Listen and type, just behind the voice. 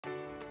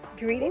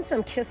Greetings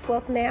from Kiss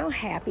Wolf Now.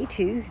 Happy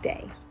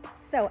Tuesday.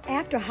 So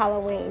after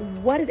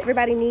Halloween, what does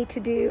everybody need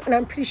to do? And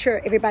I'm pretty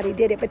sure everybody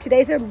did it, but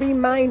today's a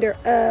reminder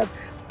of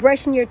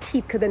brushing your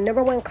teeth because the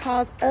number one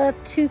cause of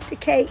tooth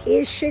decay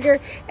is sugar.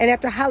 And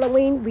after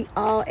Halloween, we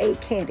all ate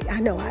candy.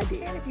 I know I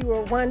did. And if you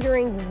were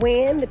wondering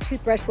when the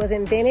toothbrush was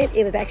invented,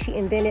 it was actually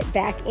invented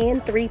back in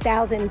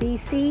 3000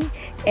 BC.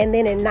 And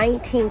then in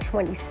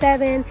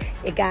 1927,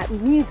 it got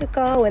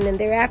musical. And then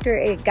thereafter,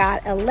 it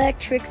got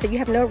electric. So you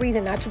have no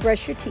reason not to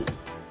brush your teeth.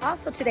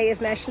 Also, today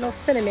is National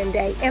Cinnamon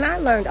Day, and I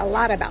learned a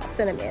lot about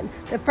cinnamon.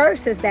 The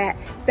first is that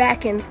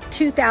back in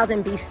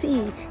 2000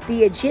 BC,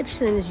 the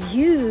Egyptians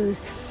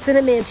used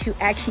cinnamon to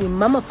actually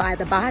mummify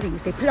the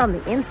bodies. They put it on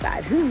the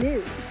inside. Who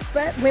knew?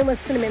 But when was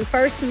cinnamon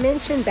first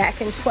mentioned? Back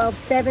in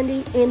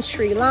 1270 in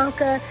Sri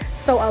Lanka.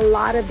 So a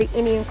lot of the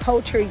Indian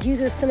culture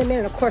uses cinnamon.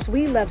 And of course,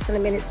 we love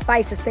cinnamon. It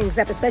spices things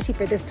up, especially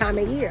for this time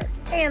of year.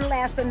 And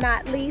last but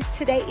not least,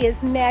 today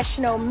is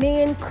National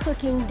Men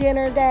Cooking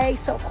Dinner Day.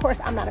 So of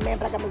course, I'm not a man,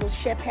 but I got my little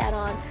chef hat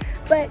on.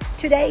 But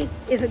today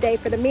is a day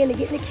for the men to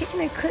get in the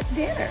kitchen and cook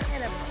dinner.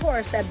 And of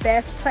course, the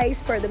best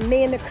place for the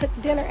men to cook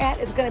dinner at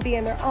is going to be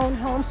in their own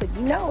home. So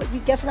you know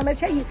it. Guess what I'm going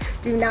to tell you?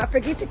 Do not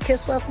forget to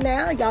Kiss Wolf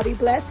Now. Y'all be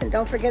blessed. And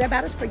don't forget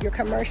about us for your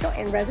commercial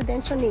and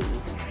residential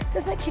needs.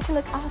 Doesn't that kitchen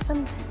look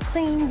awesome?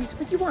 Clean?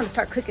 You want to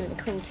start cooking in a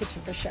clean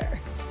kitchen for sure.